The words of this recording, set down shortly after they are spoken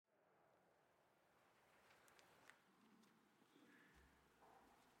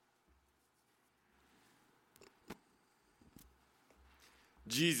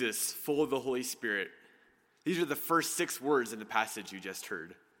Jesus, full of the Holy Spirit. These are the first 6 words in the passage you just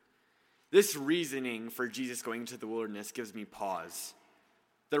heard. This reasoning for Jesus going into the wilderness gives me pause.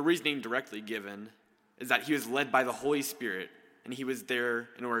 The reasoning directly given is that he was led by the Holy Spirit and he was there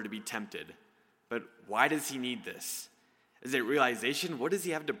in order to be tempted. But why does he need this? Is it realization? What does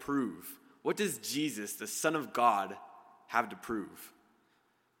he have to prove? What does Jesus, the Son of God, have to prove?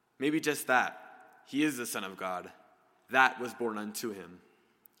 Maybe just that. He is the Son of God. That was born unto him.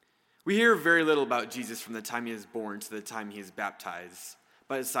 We hear very little about Jesus from the time he is born to the time he is baptized,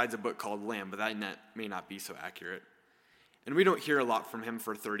 besides a book called Lamb, but that may not be so accurate. And we don't hear a lot from him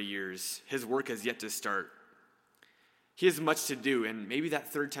for 30 years. His work has yet to start. He has much to do, and maybe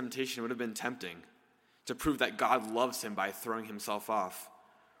that third temptation would have been tempting, to prove that God loves him by throwing himself off,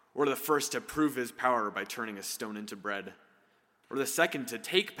 or the first to prove his power by turning a stone into bread, or the second to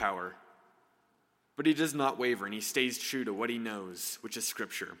take power. But he does not waver, and he stays true to what he knows, which is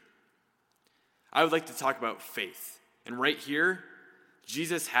Scripture. I would like to talk about faith. And right here,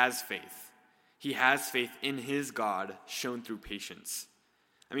 Jesus has faith. He has faith in his God shown through patience.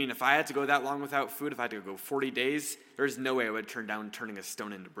 I mean, if I had to go that long without food, if I had to go 40 days, there's no way I would turn down turning a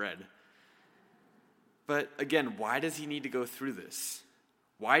stone into bread. But again, why does he need to go through this?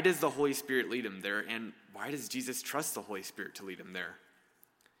 Why does the Holy Spirit lead him there? And why does Jesus trust the Holy Spirit to lead him there?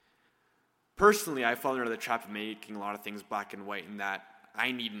 Personally, I've fallen into the trap of making a lot of things black and white in that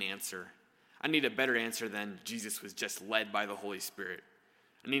I need an answer. I need a better answer than Jesus was just led by the Holy Spirit.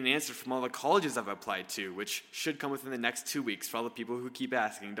 I need an answer from all the colleges I've applied to, which should come within the next 2 weeks for all the people who keep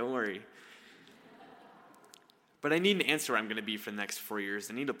asking. Don't worry. But I need an answer where I'm going to be for the next 4 years.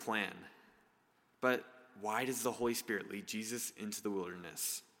 I need a plan. But why does the Holy Spirit lead Jesus into the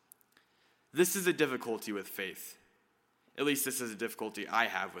wilderness? This is a difficulty with faith. At least this is a difficulty I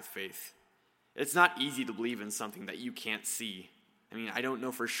have with faith. It's not easy to believe in something that you can't see. I mean, I don't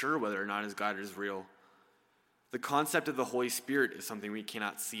know for sure whether or not his God is real. The concept of the Holy Spirit is something we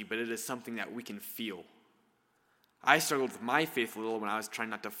cannot see, but it is something that we can feel. I struggled with my faith a little when I was trying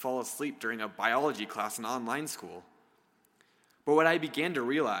not to fall asleep during a biology class in online school. But what I began to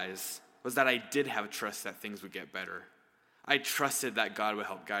realize was that I did have trust that things would get better. I trusted that God would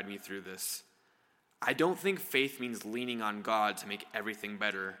help guide me through this. I don't think faith means leaning on God to make everything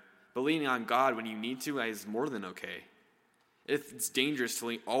better, but leaning on God when you need to is more than okay. It's dangerous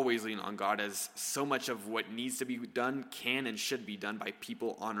to always lean on God, as so much of what needs to be done can and should be done by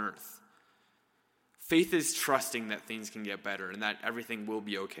people on earth. Faith is trusting that things can get better and that everything will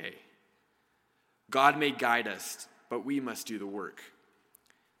be okay. God may guide us, but we must do the work.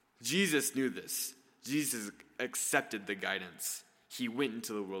 Jesus knew this. Jesus accepted the guidance. He went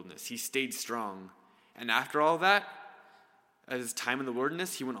into the wilderness. He stayed strong. And after all that, at his time in the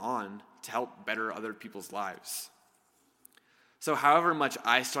wilderness, he went on to help better other people's lives. So however much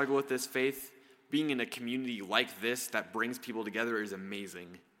I struggle with this faith, being in a community like this that brings people together is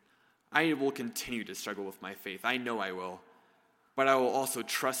amazing. I will continue to struggle with my faith. I know I will. But I will also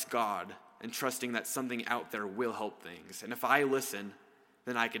trust God and trusting that something out there will help things. And if I listen,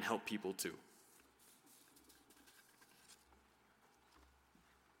 then I can help people too.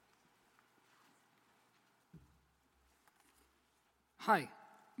 Hi,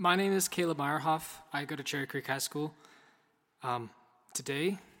 my name is Caleb Meyerhoff. I go to Cherry Creek High School.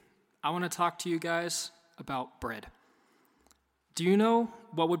 Today, I want to talk to you guys about bread. Do you know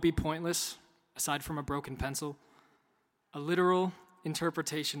what would be pointless, aside from a broken pencil? A literal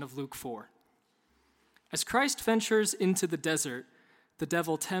interpretation of Luke 4. As Christ ventures into the desert, the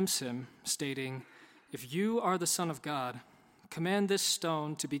devil tempts him, stating, "If you are the Son of God, command this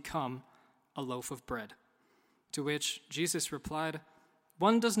stone to become a loaf of bread." To which Jesus replied,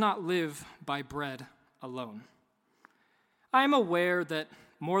 "One does not live by bread alone." I am aware that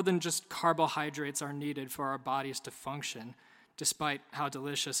more than just carbohydrates are needed for our bodies to function, despite how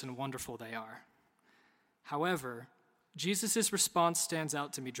delicious and wonderful they are. However, Jesus' response stands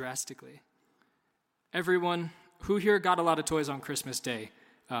out to me drastically. Everyone who here got a lot of toys on Christmas Day,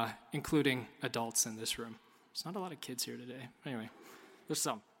 including adults in this room. There's not a lot of kids here today. Anyway, there's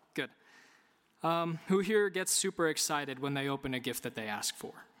some. Good. Who here gets super excited when they open a gift that they ask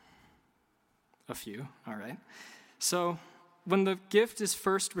for? A few, all right. So, when the gift is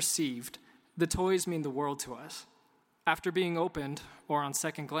first received, the toys mean the world to us. After being opened, or on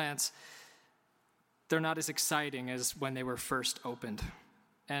second glance, they're not as exciting as when they were first opened.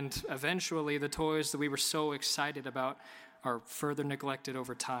 And eventually, the toys that we were so excited about are further neglected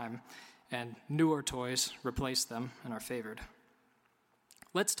over time, and newer toys replace them and are favored.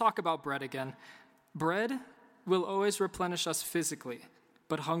 Let's talk about bread again. Bread will always replenish us physically,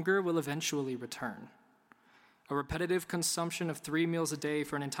 but hunger will eventually return. A repetitive consumption of 3 meals a day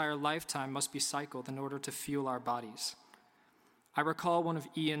for an entire lifetime must be cycled in order to fuel our bodies. I recall one of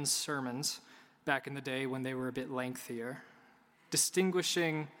Ian's sermons back in the day when they were a bit lengthier,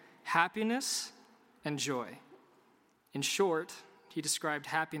 distinguishing happiness and joy. In short, he described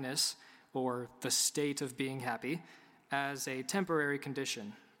happiness, or the state of being happy, as a temporary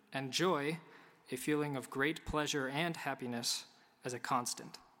condition, and joy, a feeling of great pleasure and happiness, as a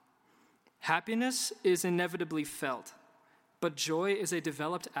constant. Happiness is inevitably felt, but joy is a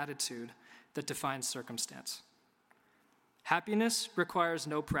developed attitude that defines circumstance. Happiness requires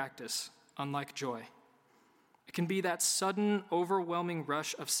no practice, unlike joy. It can be that sudden, overwhelming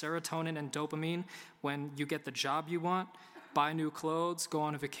rush of serotonin and dopamine when you get the job you want, buy new clothes, go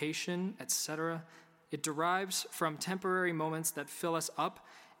on a vacation, etc. It derives from temporary moments that fill us up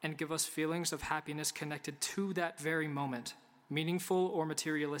and give us feelings of happiness connected to that very moment, meaningful or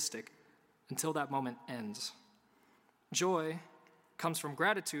materialistic, until that moment ends. Joy comes from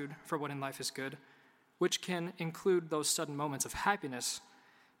gratitude for what in life is good, which can include those sudden moments of happiness,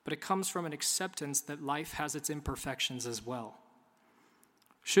 but it comes from an acceptance that life has its imperfections as well.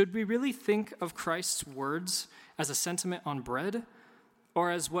 Should we really think of Christ's words as a sentiment on bread,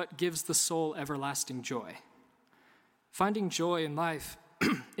 or as what gives the soul everlasting joy? Finding joy in life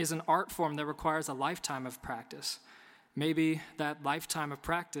is an art form that requires a lifetime of practice. Maybe that lifetime of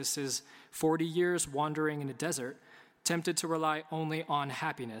practice is 40 years wandering in a desert, tempted to rely only on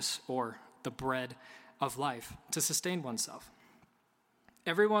happiness, or the bread of life, to sustain oneself.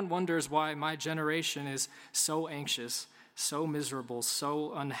 Everyone wonders why my generation is so anxious, so miserable,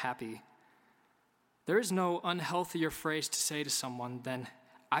 so unhappy. There is no unhealthier phrase to say to someone than,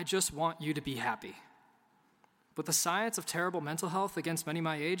 "I just want you to be happy." With the science of terrible mental health against many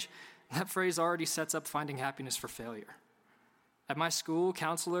my age, that phrase already sets up finding happiness for failure. At my school,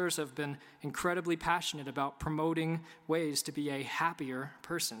 counselors have been incredibly passionate about promoting ways to be a happier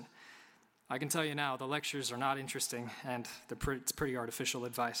person. I can tell you now, the lectures are not interesting, and it's pretty artificial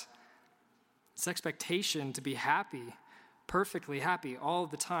advice. This expectation to be happy, perfectly happy all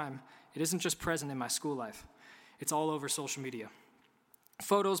the time, it isn't just present in my school life. It's all over social media.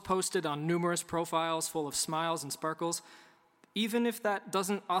 Photos posted on numerous profiles full of smiles and sparkles, even if that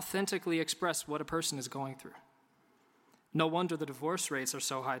doesn't authentically express what a person is going through. No wonder the divorce rates are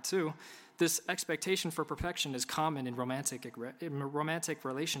so high, too. This expectation for perfection is common in romantic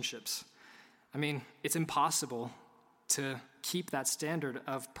relationships. I mean, it's impossible to keep that standard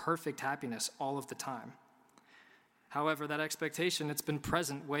of perfect happiness all of the time. However, that expectation, it's been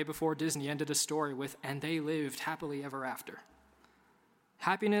present way before Disney ended a story with, "and they lived happily ever after."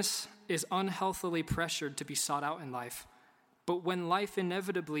 Happiness is unhealthily pressured to be sought out in life, but when life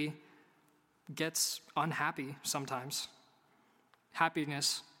inevitably gets unhappy sometimes,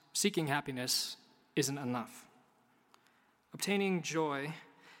 seeking happiness isn't enough. Obtaining joy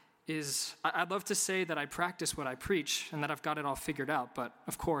I'd love to say that I practice what I preach and that I've got it all figured out, but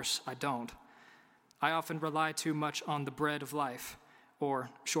of course I don't. I often rely too much on the bread of life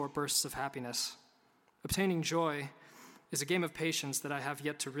or short bursts of happiness. Obtaining joy is a game of patience that I have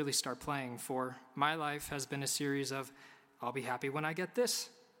yet to really start playing, for my life has been a series of, I'll be happy when I get this.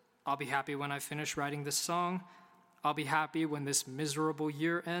 I'll be happy when I finish writing this song. I'll be happy when this miserable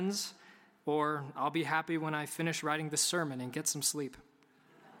year ends. Or I'll be happy when I finish writing this sermon and get some sleep.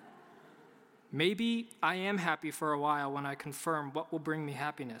 Maybe I am happy for a while when I confirm what will bring me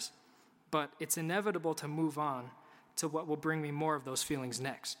happiness, but it's inevitable to move on to what will bring me more of those feelings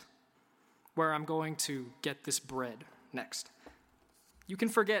next, where I'm going to get this bread next. You can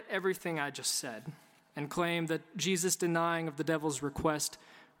forget everything I just said and claim that Jesus' denying of the devil's request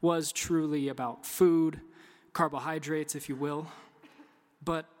was truly about food, carbohydrates, if you will.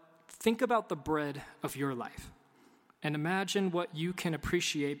 But think about the bread of your life and imagine what you can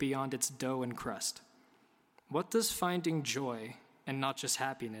appreciate beyond its dough and crust. What does finding joy, and not just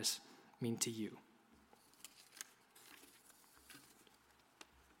happiness, mean to you?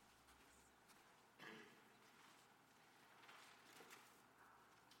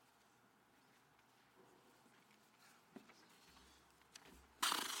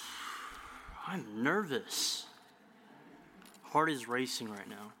 I'm nervous. Heart is racing right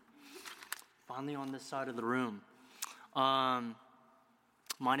now. Finally on this side of the room.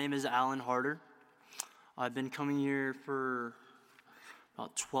 My name is Alan Harder. I've been coming here for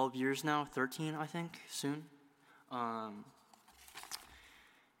about 12 years now, 13 I think, soon.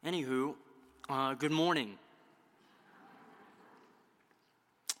 Anywho, good morning.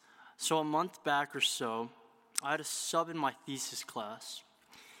 So a month back or so, I had a sub in my thesis class.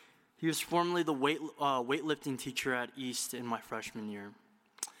 He was formerly the weightlifting teacher at East in my freshman year.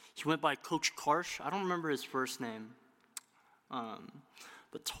 He went by Coach Karsh. I don't remember his first name.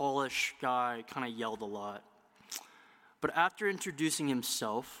 But tallish guy, kind of yelled a lot. But after introducing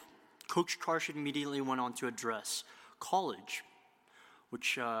himself, Coach Karsh immediately went on to address college,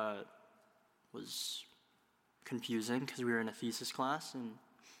 which was confusing because we were in a thesis class and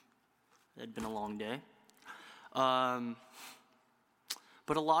it had been a long day. But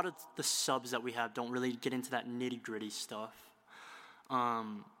a lot of the subs that we have don't really get into that nitty-gritty stuff,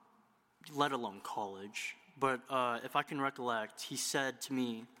 let alone college. But if I can recollect, he said to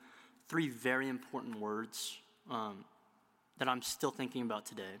me 3 very important words that I'm still thinking about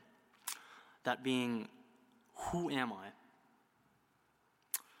today. That being, who am I?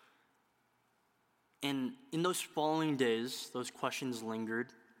 And in those following days, those questions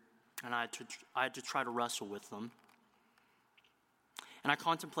lingered, and I had to try to wrestle with them. And I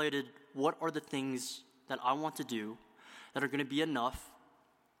contemplated, what are the things that I want to do that are going to be enough,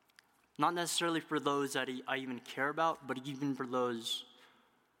 not necessarily for those that I even care about, but even for those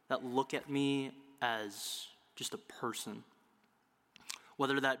that look at me as just a person.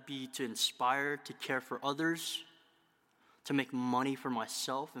 Whether that be to inspire, to care for others, to make money for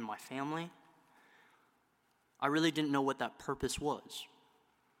myself and my family. I really didn't know what that purpose was.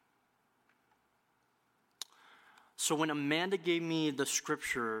 So when Amanda gave me the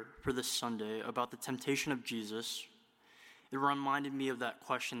scripture for this Sunday about the temptation of Jesus, it reminded me of that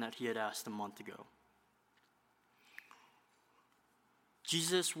question that he had asked a month ago.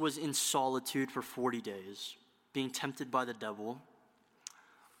 Jesus was in solitude for 40 days, being tempted by the devil,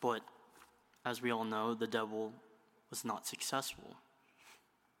 but as we all know, the devil was not successful.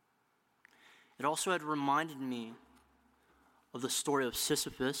 It also had reminded me of the story of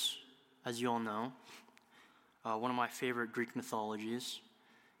Sisyphus, as you all know, one of my favorite Greek mythologies,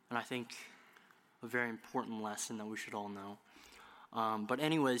 and I think a very important lesson that we should all know. But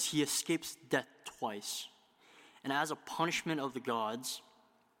anyways, he escapes death twice. And as a punishment of the gods,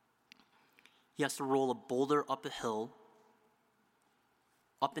 he has to roll a boulder up a hill,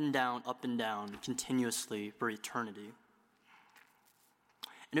 up and down, continuously for eternity.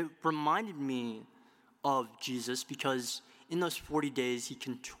 And it reminded me of Jesus because in those 40 days, he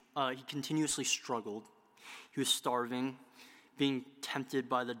continuously struggled. He was starving, being tempted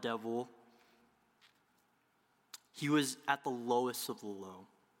by the devil. He was at the lowest of the low.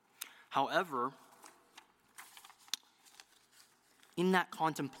 However, in that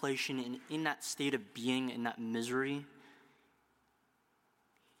contemplation and in that state of being, in that misery,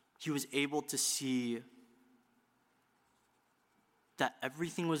 he was able to see that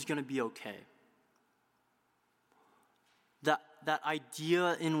everything was going to be okay. That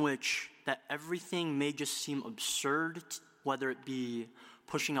idea in which that everything may just seem absurd, whether it be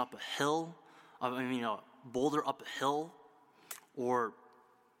pushing up a hill, a boulder up a hill, or,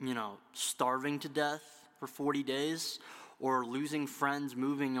 starving to death for 40 days, or losing friends,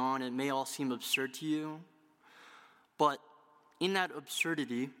 moving on, it may all seem absurd to you. But in that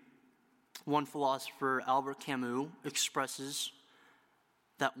absurdity, one philosopher, Albert Camus, expresses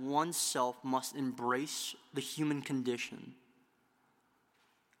that oneself must embrace the human condition.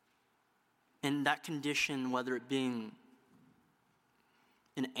 And that condition, whether it being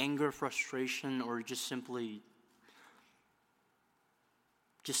an anger, frustration, or just simply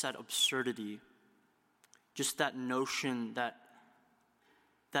just that absurdity, just that notion that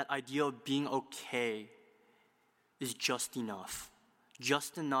idea of being okay is just enough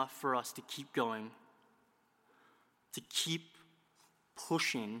for us to keep going, to keep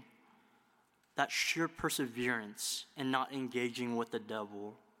pushing, that sheer perseverance and not engaging with the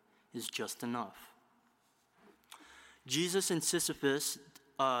devil is just enough. Jesus and Sisyphus,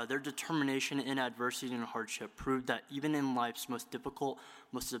 their determination in adversity and hardship proved that even in life's most difficult,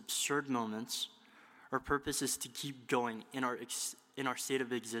 most absurd moments, our purpose is to keep going in our state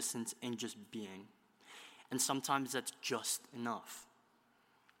of existence and just being. And sometimes that's just enough.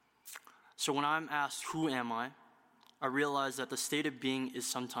 So when I'm asked, who am I realize that the state of being is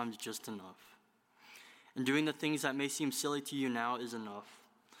sometimes just enough. And doing the things that may seem silly to you now is enough.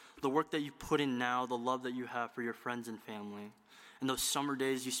 The work that you put in now, the love that you have for your friends and family, and those summer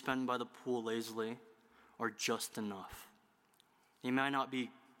days you spend by the pool lazily are just enough. They might not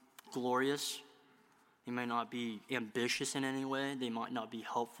be glorious. They might not be ambitious in any way. They might not be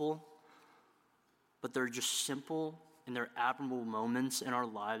helpful. But they're just simple and they're admirable moments in our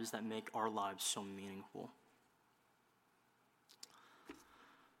lives that make our lives so meaningful.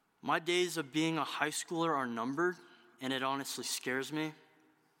 My days of being a high schooler are numbered, and it honestly scares me.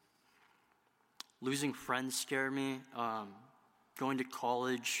 Losing friends scare me. Going to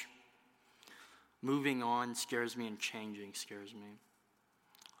college, moving on scares me, and changing scares me.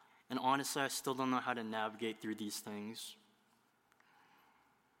 And honestly, I still don't know how to navigate through these things.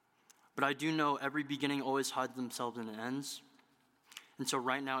 But I do know every beginning always hides themselves in ends. And so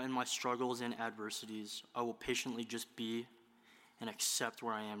right now in my struggles and adversities, I will patiently just be and accept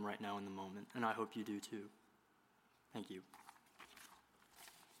where I am right now in the moment. And I hope you do too. Thank you.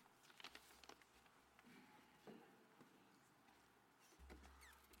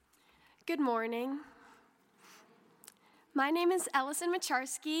 Good morning. My name is Ellison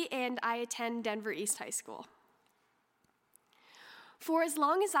Macharski, and I attend Denver East High School. For as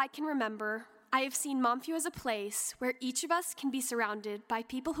long as I can remember, I have seen Montview as a place where each of us can be surrounded by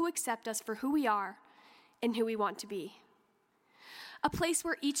people who accept us for who we are and who we want to be. A place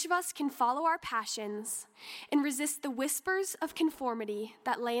where each of us can follow our passions and resist the whispers of conformity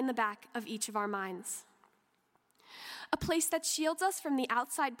that lay in the back of each of our minds. A place that shields us from the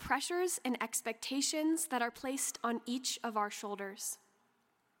outside pressures and expectations that are placed on each of our shoulders.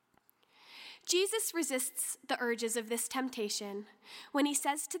 Jesus resists the urges of this temptation when he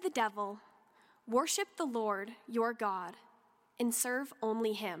says to the devil, "Worship the Lord, your God, and serve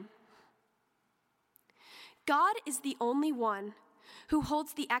only him." God is the only one who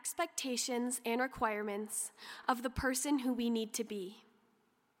holds the expectations and requirements of the person who we need to be.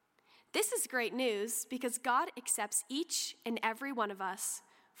 This is great news because God accepts each and every one of us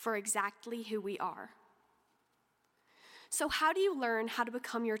for exactly who we are. So how do you learn how to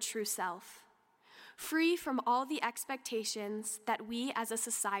become your true self, free from all the expectations that we as a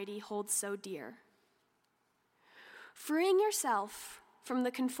society hold so dear? Freeing yourself from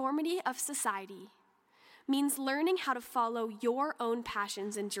the conformity of society means learning how to follow your own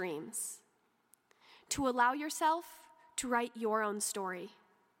passions and dreams, to allow yourself to write your own story.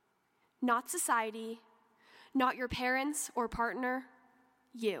 Not society, not your parents or partner,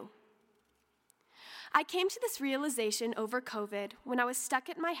 you. I came to this realization over COVID when I was stuck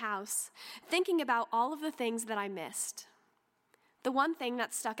at my house thinking about all of the things that I missed. The one thing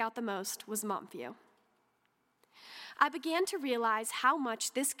that stuck out the most was Montview. I began to realize how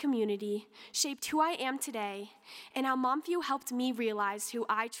much this community shaped who I am today and how Montview helped me realize who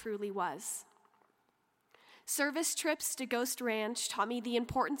I truly was. Service trips to Ghost Ranch taught me the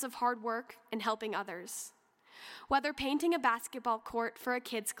importance of hard work and helping others. Whether painting a basketball court for a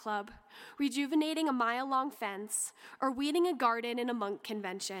kids club, rejuvenating a mile-long fence, or weeding a garden in a monk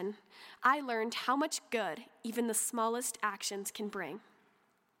convention, I learned how much good even the smallest actions can bring.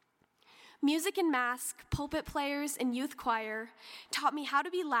 Music and mask, pulpit players, and youth choir taught me how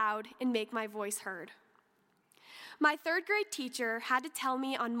to be loud and make my voice heard. My third grade teacher had to tell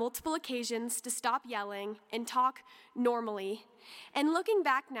me on multiple occasions to stop yelling and talk normally. And looking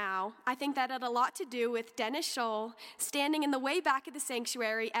back now, I think that had a lot to do with Dennis Scholl standing in the way back of the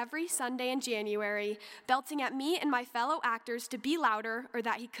sanctuary every Sunday in January, belting at me and my fellow actors to be louder or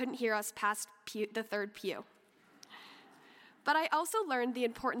that he couldn't hear us past the third pew. But I also learned the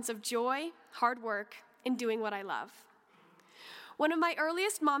importance of joy, hard work, and doing what I love. One of my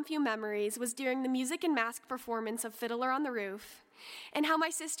earliest Montview memories was during the music and mask performance of Fiddler on the Roof, and how my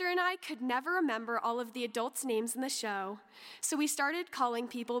sister and I could never remember all of the adults' names in the show, so we started calling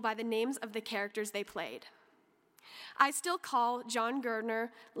people by the names of the characters they played. I still call John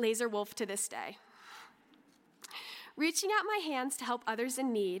Gardner Laser Wolf to this day. Reaching out my hands to help others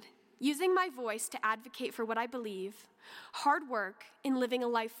in need, using my voice to advocate for what I believe, hard work, and living a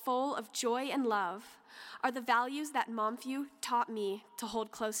life full of joy and love are the values that Montview taught me to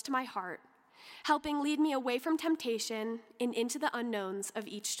hold close to my heart, helping lead me away from temptation and into the unknowns of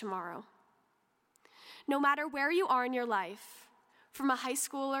each tomorrow. No matter where you are in your life, from a high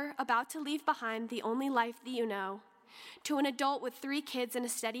schooler about to leave behind the only life that you know, to an adult with 3 kids and a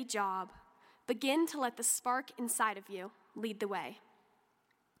steady job, begin to let the spark inside of you lead the way.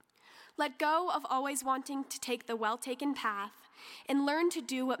 Let go of always wanting to take the well-taken path and learn to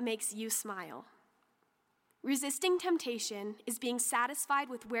do what makes you smile. Resisting temptation is being satisfied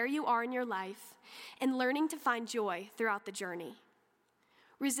with where you are in your life and learning to find joy throughout the journey.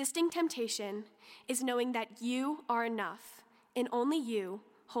 Resisting temptation is knowing that you are enough and only you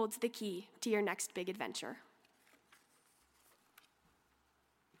holds the key to your next big adventure.